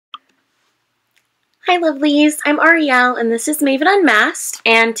Hi lovelies, I'm Ariel and this is Maven Unmasked,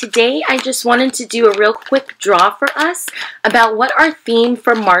 and today I just wanted to do a real quick draw for us about what our theme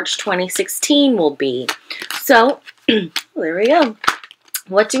for March 2016 will be. So there we go.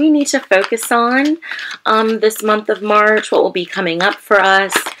 What do we need to focus on this month of March? What will be coming up for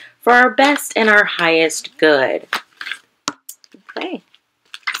us for our best and our highest good? Okay,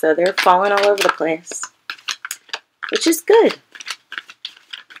 so they're falling all over the place, which is good.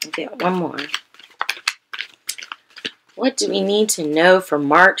 I'll get one more. What do we need to know for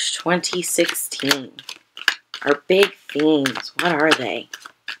March 2016? Our big themes, what are they?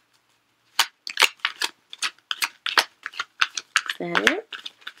 Is that it?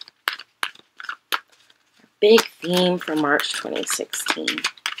 Our big theme for March 2016.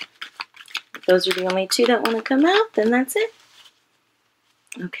 If those are the only two that want to come out, then that's it.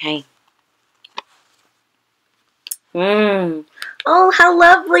 Okay. Oh, how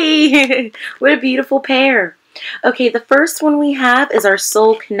lovely! What a beautiful pair. Okay, the first one we have is our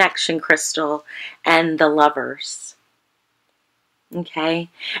soul connection crystal and the lovers. Okay,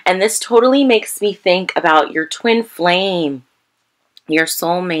 and this totally makes me think about your twin flame, your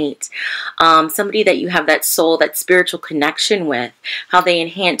soulmate, somebody that you have that soul, that spiritual connection with, how they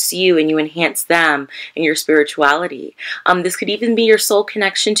enhance you and you enhance them in your spirituality. This could even be your soul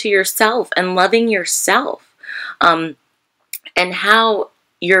connection to yourself and loving yourself, and how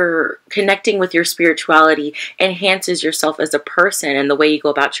you're connecting with your spirituality enhances yourself as a person and the way you go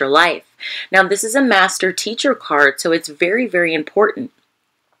about your life. Now, this is a master teacher card, so it's very, very important.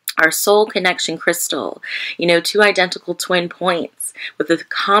 Our soul connection crystal, you know, two identical twin points with a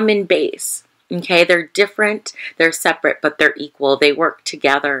common base. Okay, they're different, they're separate, but they're equal. They work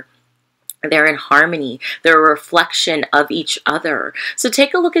together. They're in harmony. They're a reflection of each other. So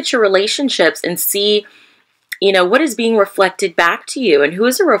take a look at your relationships and see, you know, what is being reflected back to you and who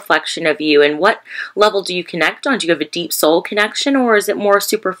is a reflection of you and what level do you connect on? Do you have a deep soul connection or is it more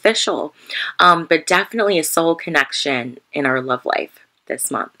superficial? But definitely a soul connection in our love life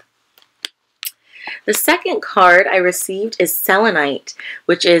this month. The second card I received is Selenite,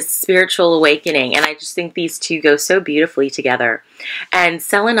 which is spiritual awakening. And I just think these two go so beautifully together. And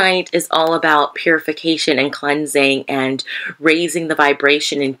Selenite is all about purification and cleansing and raising the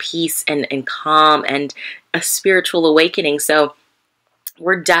vibration and peace and calm and a spiritual awakening. So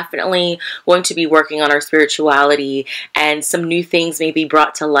we're definitely going to be working on our spirituality, and some new things may be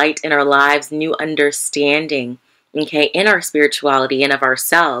brought to light in our lives, new understanding, okay, in our spirituality and of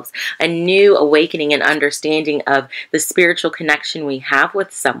ourselves, a new awakening and understanding of the spiritual connection we have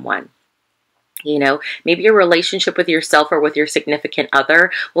with someone. You know, maybe your relationship with yourself or with your significant other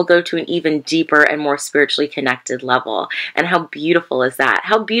will go to an even deeper and more spiritually connected level. And how beautiful is that?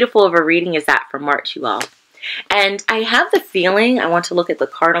 How beautiful of a reading is that for March, you all? And I have the feeling, I want to look at the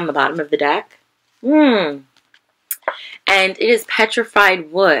card on the bottom of the deck. And it is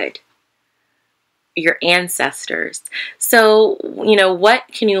petrified wood. Your ancestors. So, you know, what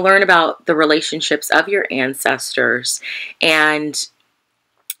can you learn about the relationships of your ancestors? And,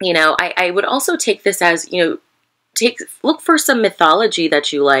 you know, I would also take this as, you know, look for some mythology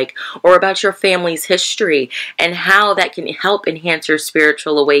that you like or about your family's history and how that can help enhance your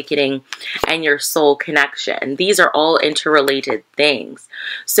spiritual awakening and your soul connection. These are all interrelated things.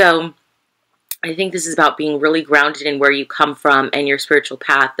 So I think this is about being really grounded in where you come from and your spiritual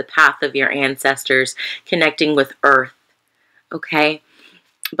path, the path of your ancestors, connecting with earth, okay?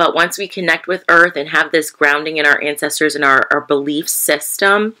 But once we connect with earth and have this grounding in our ancestors and our belief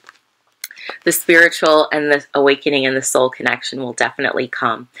system, the spiritual and the awakening and the soul connection will definitely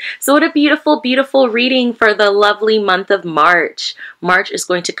come. So what a beautiful, beautiful reading for the lovely month of March. March is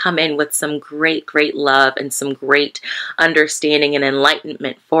going to come in with some great, great love and some great understanding and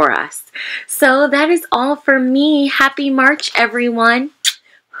enlightenment for us. So that is all for me. Happy March, everyone.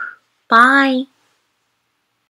 Bye.